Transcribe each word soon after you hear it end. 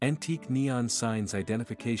Antique Neon Signs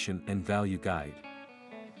Identification and Value Guide.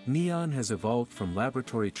 Neon has evolved from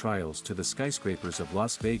laboratory trials to the skyscrapers of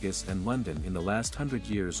Las Vegas and London in the last 100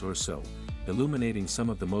 years or so, illuminating some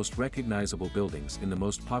of the most recognizable buildings in the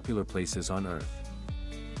most popular places on Earth.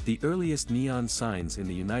 The earliest neon signs in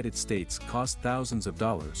the United States cost thousands of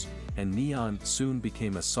dollars, and neon soon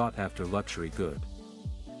became a sought-after luxury good.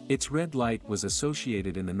 Its red light was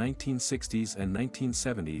associated in the 1960s and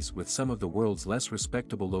 1970s with some of the world's less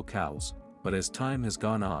respectable locales, but as time has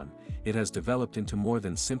gone on, it has developed into more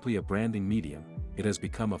than simply a branding medium, it has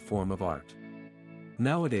become a form of art.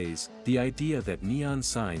 Nowadays, the idea that neon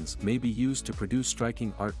signs may be used to produce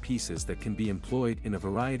striking art pieces that can be employed in a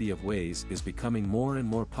variety of ways is becoming more and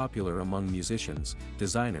more popular among musicians,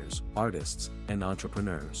 designers, artists, and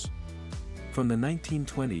entrepreneurs. From the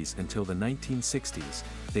 1920s until the 1960s,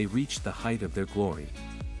 they reached the height of their glory.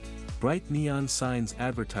 Bright neon signs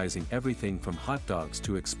advertising everything from hot dogs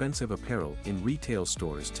to expensive apparel in retail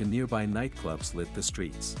stores to nearby nightclubs lit the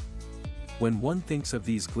streets. When one thinks of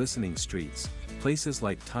these glistening streets, places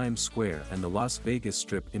like Times Square and the Las Vegas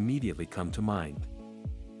Strip immediately come to mind.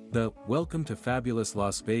 The "Welcome to Fabulous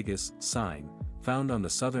Las Vegas" sign, found on the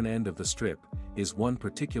southern end of the Strip, is one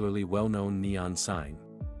particularly well-known neon sign.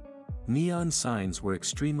 Neon signs were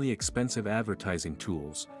extremely expensive advertising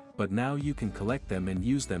tools, but now you can collect them and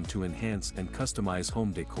use them to enhance and customize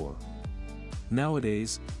home decor.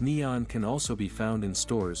 Nowadays, neon can also be found in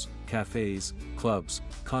stores, cafes, clubs,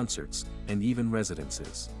 concerts, and even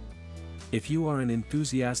residences. If you are an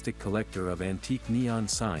enthusiastic collector of antique neon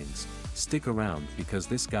signs, stick around because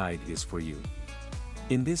this guide is for you.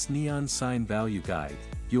 In this Neon Sign Value Guide,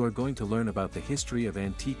 you are going to learn about the history of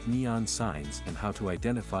antique neon signs and how to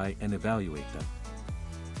identify and evaluate them.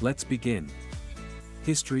 Let's begin.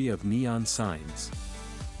 History of neon signs.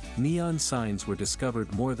 Neon signs were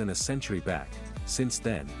discovered more than a century back. Since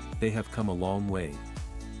then, they have come a long way.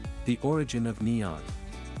 The origin of neon.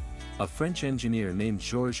 A French engineer named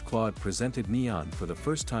Georges Claude presented neon for the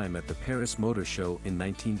first time at the Paris Motor Show in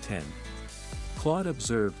 1910. Claude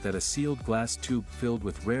observed that a sealed glass tube filled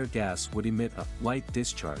with rare gas would emit a light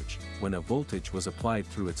discharge when a voltage was applied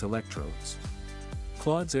through its electrodes.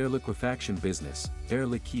 Claude's air liquefaction business, Air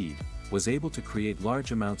Liquide, was able to create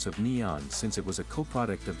large amounts of neon since it was a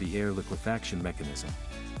co-product of the air liquefaction mechanism.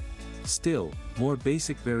 Still, more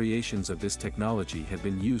basic variations of this technology had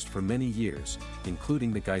been used for many years,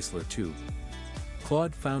 including the Geissler tube.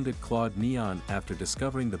 Claude founded Claude Neon after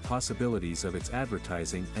discovering the possibilities of its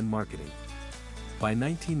advertising and marketing. By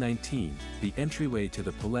 1919, the entryway to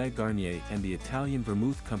the Palais Garnier and the Italian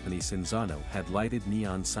vermouth company Cinzano had lighted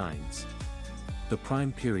neon signs. The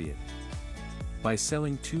Prime Period. By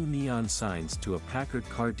selling 2 neon signs to a Packard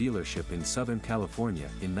car dealership in Southern California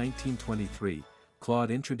in 1923,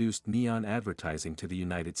 Claude introduced neon advertising to the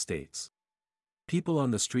United States. People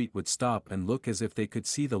on the street would stop and look as if they could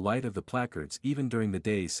see the light of the placards even during the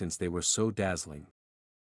day since they were so dazzling.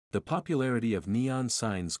 The popularity of neon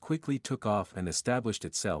signs quickly took off and established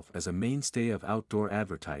itself as a mainstay of outdoor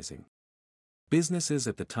advertising. Businesses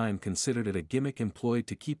at the time considered it a gimmick employed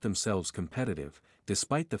to keep themselves competitive,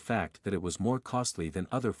 despite the fact that it was more costly than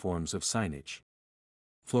other forms of signage.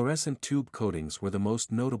 Fluorescent tube coatings were the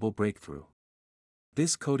most notable breakthrough.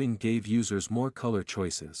 This coating gave users more color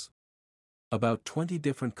choices. About 20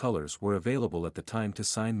 different colors were available at the time to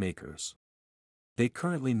sign makers. They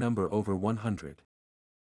currently number over 100.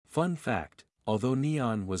 Fun fact, although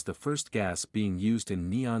neon was the first gas being used in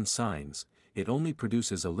neon signs, it only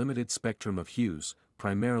produces a limited spectrum of hues,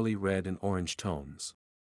 primarily red and orange tones.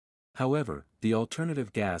 However, the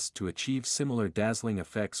alternative gas to achieve similar dazzling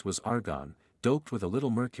effects was argon, doped with a little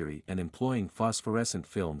mercury and employing phosphorescent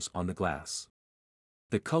films on the glass.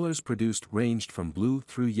 The colors produced ranged from blue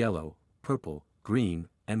through yellow, purple, green,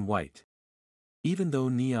 and white. Even though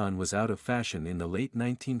neon was out of fashion in the late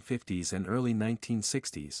 1950s and early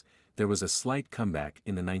 1960s, there was a slight comeback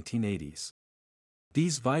in the 1980s.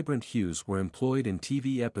 These vibrant hues were employed in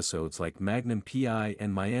TV episodes like Magnum P.I.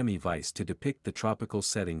 and Miami Vice to depict the tropical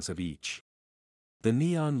settings of each. The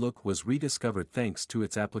neon look was rediscovered thanks to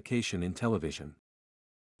its application in television.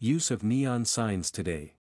 Use of neon signs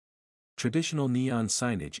today. Traditional neon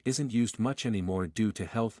signage isn't used much anymore due to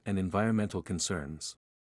health and environmental concerns.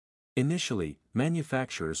 Initially,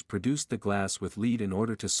 manufacturers produced the glass with lead in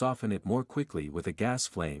order to soften it more quickly with a gas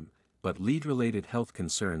flame, but lead-related health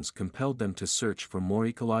concerns compelled them to search for more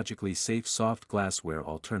ecologically safe soft glassware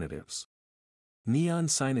alternatives. Neon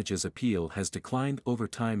signage's appeal has declined over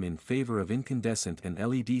time in favor of incandescent and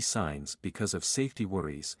LED signs because of safety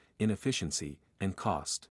worries, inefficiency, and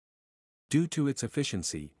cost. Due to its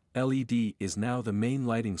efficiency, LED is now the main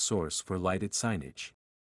lighting source for lighted signage.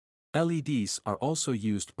 LEDs are also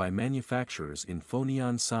used by manufacturers in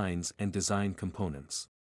phoneon signs and design components.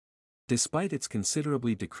 Despite its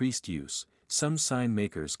considerably decreased use, some sign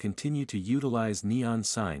makers continue to utilize neon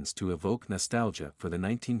signs to evoke nostalgia for the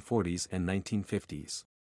 1940s and 1950s.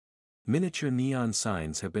 Miniature neon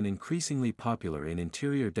signs have been increasingly popular in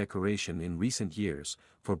interior decoration in recent years,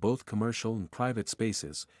 for both commercial and private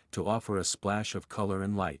spaces, to offer a splash of color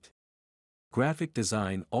and light. Graphic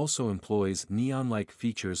design also employs neon-like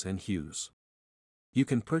features and hues. You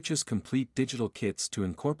can purchase complete digital kits to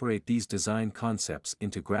incorporate these design concepts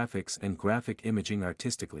into graphics and graphic imaging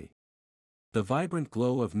artistically. The vibrant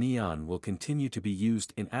glow of neon will continue to be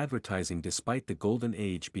used in advertising despite the golden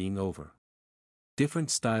age being over.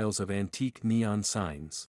 Different styles of antique neon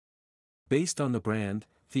signs. Based on the brand,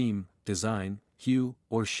 theme, design, hue,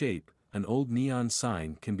 or shape, an old neon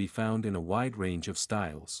sign can be found in a wide range of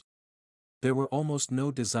styles. There were almost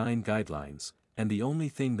no design guidelines, and the only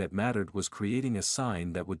thing that mattered was creating a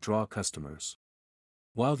sign that would draw customers.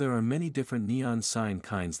 While there are many different neon sign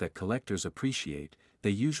kinds that collectors appreciate, they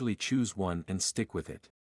usually choose one and stick with it.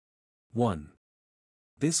 1.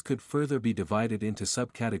 This could further be divided into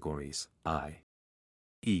subcategories,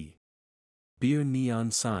 i.e. beer neon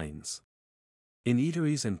signs. In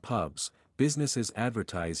eateries and pubs, businesses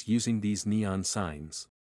advertise using these neon signs.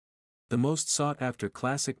 The most sought-after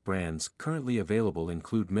classic brands currently available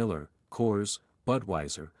include Miller, Coors,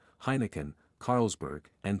 Budweiser, Heineken, Carlsberg,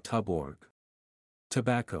 and Tuborg.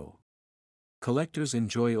 Tobacco. Collectors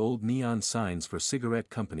enjoy old neon signs for cigarette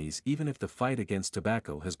companies even if the fight against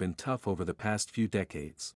tobacco has been tough over the past few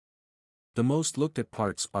decades. The most looked-at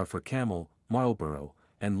parts are for Camel, Marlboro,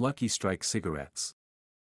 and Lucky Strike cigarettes.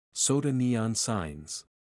 Soda neon signs.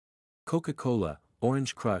 Coca-Cola,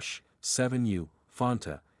 Orange Crush, 7U,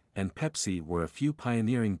 Fanta, and Pepsi were a few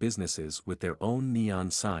pioneering businesses with their own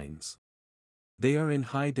neon signs. They are in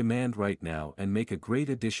high demand right now and make a great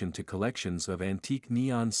addition to collections of antique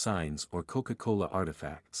neon signs or Coca-Cola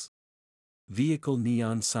artifacts. Vehicle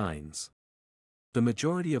neon signs. The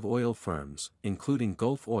majority of oil firms, including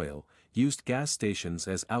Gulf Oil, used gas stations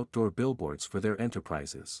as outdoor billboards for their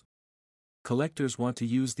enterprises. Collectors want to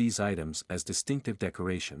use these items as distinctive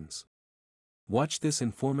decorations. Watch this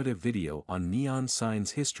informative video on neon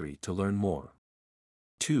signs history to learn more.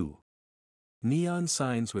 2. Neon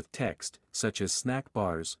signs with text, such as snack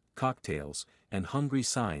bars, cocktails, and hungry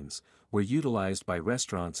signs, were utilized by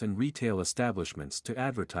restaurants and retail establishments to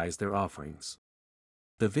advertise their offerings.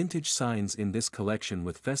 The vintage signs in this collection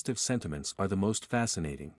with festive sentiments are the most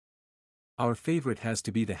fascinating. Our favorite has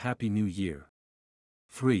to be the Happy New Year.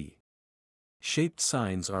 3. Shaped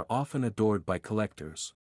signs are often adored by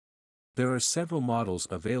collectors. There are several models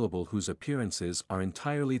available whose appearances are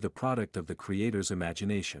entirely the product of the creator's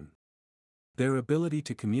imagination. Their ability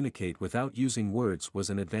to communicate without using words was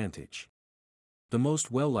an advantage. The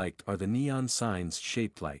most well-liked are the neon signs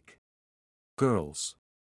shaped like girls,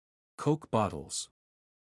 Coke bottles,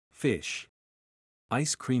 fish,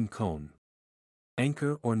 ice cream cone,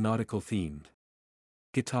 anchor or nautical themed,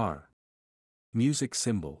 guitar, music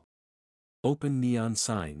symbol, open neon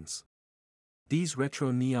signs. These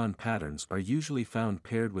retro neon patterns are usually found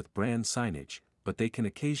paired with brand signage, but they can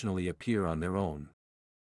occasionally appear on their own.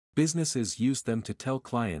 Businesses use them to tell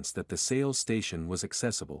clients that the sales station was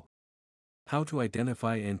accessible. How to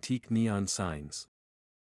identify antique neon signs.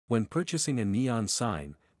 When purchasing a neon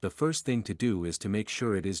sign, the first thing to do is to make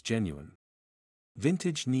sure it is genuine.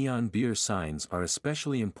 Vintage neon beer signs are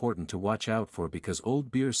especially important to watch out for because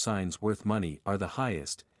old beer signs worth money are the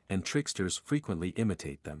highest, and tricksters frequently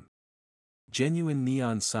imitate them. Genuine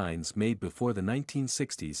neon signs made before the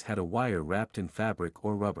 1960s had a wire wrapped in fabric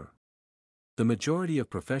or rubber. The majority of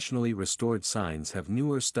professionally restored signs have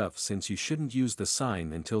newer stuff since you shouldn't use the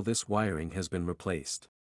sign until this wiring has been replaced.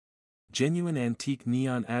 Genuine antique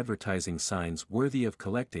neon advertising signs worthy of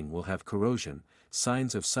collecting will have corrosion,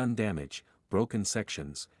 signs of sun damage, broken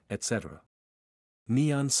sections, etc.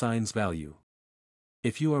 Neon signs value.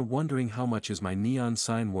 If you are wondering how much is my neon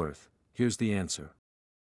sign worth, here's the answer.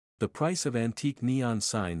 The price of antique neon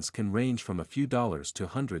signs can range from a few dollars to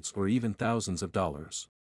hundreds or even thousands of dollars.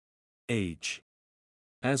 Age.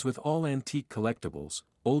 As with all antique collectibles,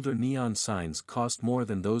 older neon signs cost more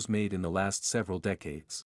than those made in the last several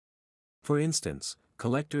decades. For instance,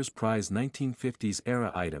 collectors prize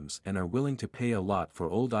 1950s-era items and are willing to pay a lot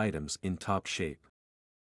for old items in top shape.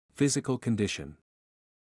 Physical condition.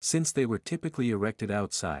 Since they were typically erected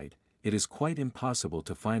outside, it is quite impossible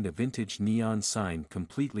to find a vintage neon sign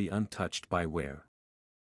completely untouched by wear.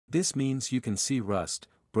 This means you can see rust,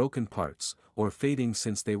 broken parts, or fading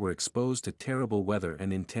since they were exposed to terrible weather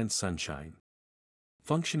and intense sunshine.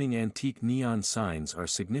 Functioning antique neon signs are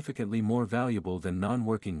significantly more valuable than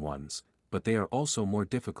non-working ones, but they are also more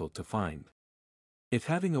difficult to find. If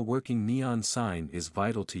having a working neon sign is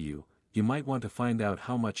vital to you, you might want to find out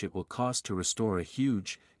how much it will cost to restore a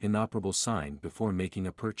huge, inoperable sign before making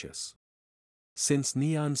a purchase. Since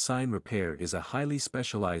neon sign repair is a highly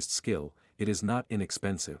specialized skill, it is not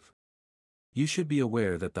inexpensive. You should be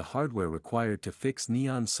aware that the hardware required to fix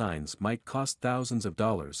neon signs might cost thousands of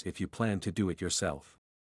dollars if you plan to do it yourself.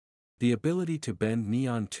 The ability to bend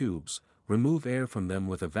neon tubes, remove air from them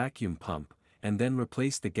with a vacuum pump, and then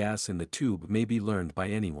replace the gas in the tube may be learned by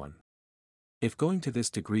anyone. If going to this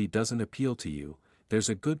degree doesn't appeal to you, there's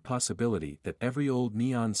a good possibility that every old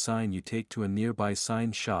neon sign you take to a nearby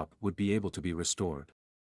sign shop would be able to be restored.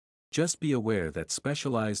 Just be aware that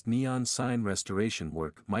specialized neon sign restoration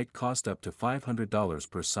work might cost up to $500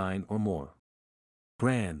 per sign or more.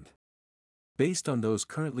 Brand. Based on those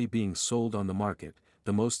currently being sold on the market,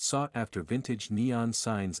 the most sought-after vintage neon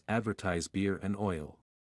signs advertise beer and oil.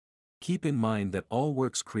 Keep in mind that all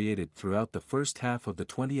works created throughout the first half of the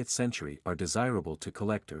 20th century are desirable to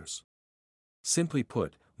collectors. Simply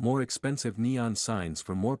put, more expensive neon signs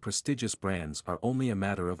for more prestigious brands are only a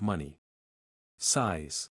matter of money.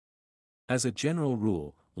 Size. As a general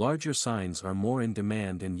rule, larger signs are more in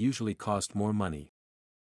demand and usually cost more money.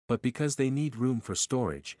 But because they need room for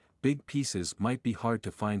storage, big pieces might be hard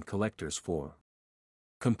to find collectors for.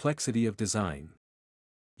 Complexity of design.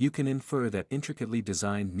 You can infer that intricately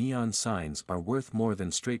designed neon signs are worth more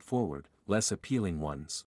than straightforward, less appealing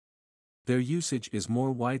ones. Their usage is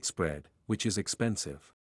more widespread, which is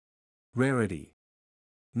expensive. Rarity.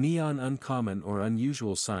 Neon uncommon or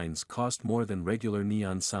unusual signs cost more than regular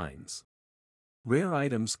neon signs. Rare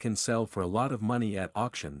items can sell for a lot of money at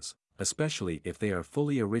auctions, especially if they are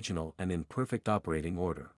fully original and in perfect operating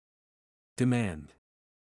order. Demand.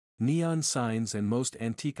 Neon signs and most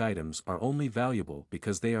antique items are only valuable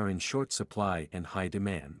because they are in short supply and high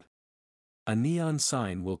demand. A neon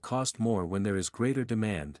sign will cost more when there is greater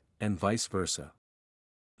demand, and vice versa.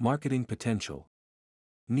 Marketing potential.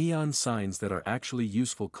 Neon signs that are actually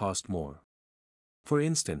useful cost more. For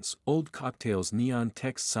instance, old cocktails' neon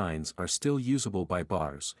text signs are still usable by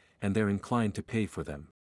bars, and they're inclined to pay for them.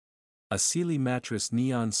 A Sealy mattress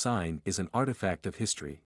neon sign is an artifact of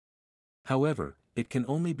history. However, it can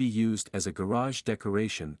only be used as a garage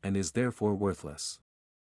decoration and is therefore worthless.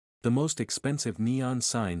 The most expensive neon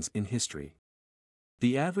signs in history.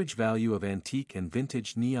 The average value of antique and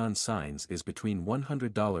vintage neon signs is between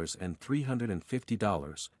 $100 and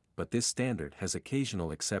 $350, but this standard has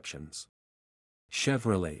occasional exceptions.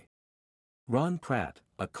 Chevrolet. Ron Pratt,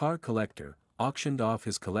 a car collector, auctioned off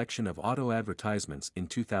his collection of auto advertisements in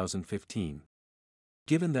 2015.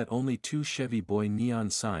 Given that only 2 Chevy Boy neon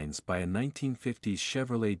signs by a 1950s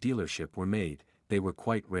Chevrolet dealership were made, they were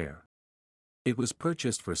quite rare. It was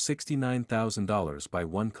purchased for $69,000 by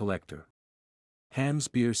one collector. Hamm's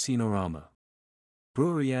Beer Scenorama.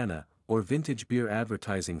 Breweriana, or vintage beer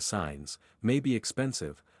advertising signs, may be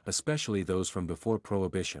expensive, especially those from before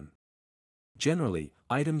Prohibition. Generally,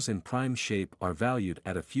 items in prime shape are valued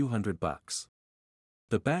at a few $100.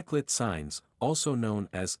 The backlit signs, also known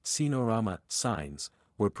as Scenorama signs,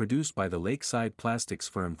 were produced by the Lakeside Plastics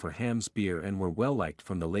firm for Hamm's Beer and were well liked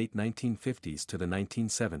from the late 1950s to the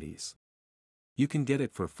 1970s. You can get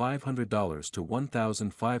it for $500 to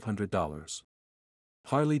 $1,500.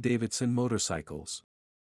 Harley-Davidson motorcycles.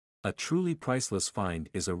 A truly priceless find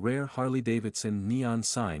is a rare Harley-Davidson neon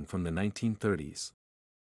sign from the 1930s.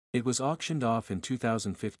 It was auctioned off in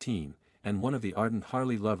 2015, and one of the ardent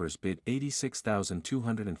Harley lovers bid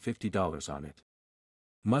 $86,250 on it.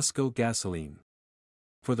 Musco gasoline.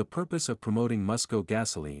 For the purpose of promoting Musco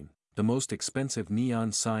gasoline, the most expensive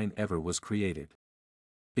neon sign ever was created.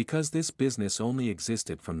 Because this business only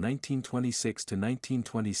existed from 1926 to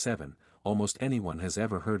 1927, almost anyone has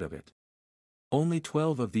ever heard of it. Only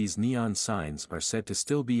 12 of these neon signs are said to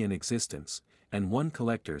still be in existence, and one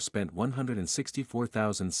collector spent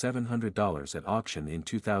 $164,700 at auction in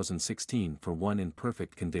 2016 for one in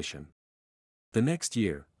perfect condition. The next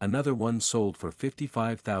year, another one sold for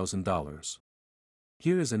 $55,000.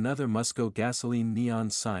 Here is another Musco gasoline neon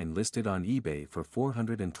sign listed on eBay for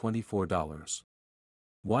 $424.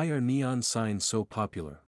 Why are neon signs so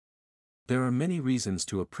popular? There are many reasons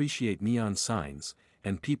to appreciate neon signs,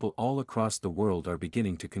 and people all across the world are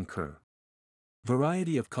beginning to concur.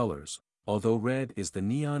 Variety of colors. Although red is the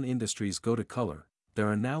neon industry's go-to color, there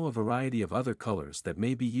are now a variety of other colors that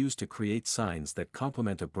may be used to create signs that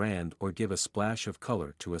complement a brand or give a splash of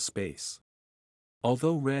color to a space.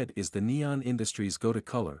 Although red is the neon industry's go-to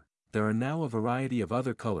color, there are now a variety of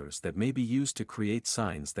other colors that may be used to create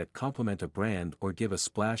signs that complement a brand or give a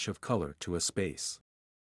splash of color to a space.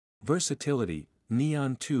 Versatility: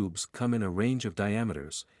 neon tubes come in a range of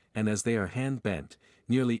diameters, and as they are hand-bent,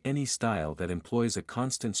 nearly any style that employs a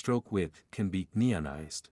constant stroke width can be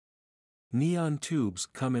neonized. Neon tubes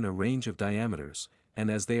come in a range of diameters,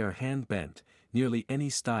 and as they are hand-bent, nearly any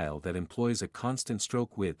style that employs a constant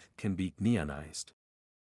stroke width can be neonized.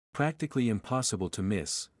 Practically impossible to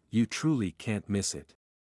miss, you truly can't miss it.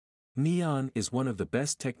 Neon is one of the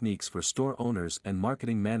best techniques for store owners and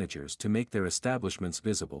marketing managers to make their establishments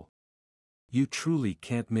visible. You truly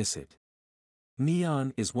can't miss it.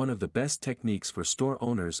 Neon is one of the best techniques for store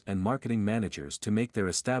owners and marketing managers to make their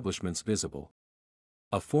establishments visible.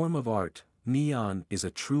 A form of art, neon is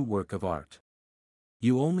a true work of art.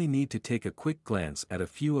 You only need to take a quick glance at a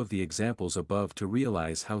few of the examples above to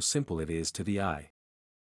realize how simple it is to the eye.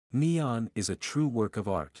 Neon is a true work of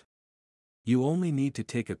art. You only need to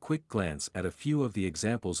take a quick glance at a few of the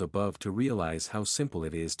examples above to realize how simple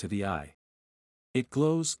it is to the eye. It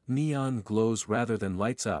glows, neon glows rather than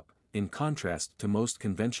lights up, in contrast to most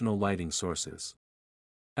conventional lighting sources.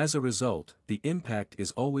 As a result, the impact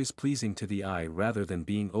is always pleasing to the eye rather than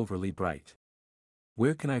being overly bright.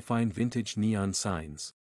 Where can I find vintage neon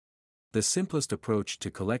signs? The simplest approach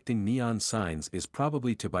to collecting neon signs is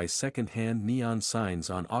probably to buy second-hand neon signs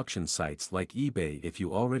on auction sites like eBay if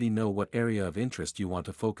you already know what area of interest you want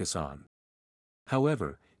to focus on.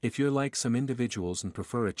 However, if you're like some individuals and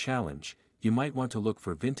prefer a challenge, you might want to look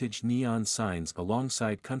for vintage neon signs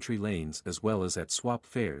alongside country lanes as well as at swap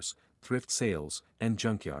fairs, thrift sales, and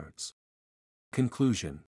junkyards.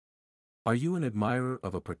 Conclusion: are you an admirer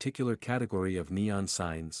of a particular category of neon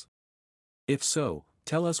signs? If so,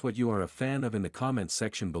 tell us what you are a fan of in the comments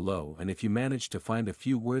section below and if you managed to find a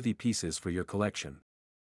few worthy pieces for your collection.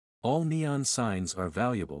 All neon signs are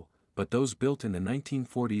valuable, but those built in the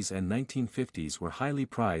 1940s and 1950s were highly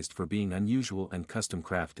prized for being unusual and custom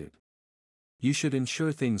crafted. You should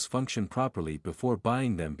ensure things function properly before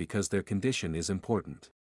buying them because their condition is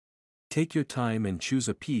important. Take your time and choose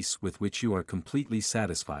a piece with which you are completely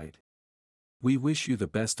satisfied. We wish you the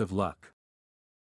best of luck.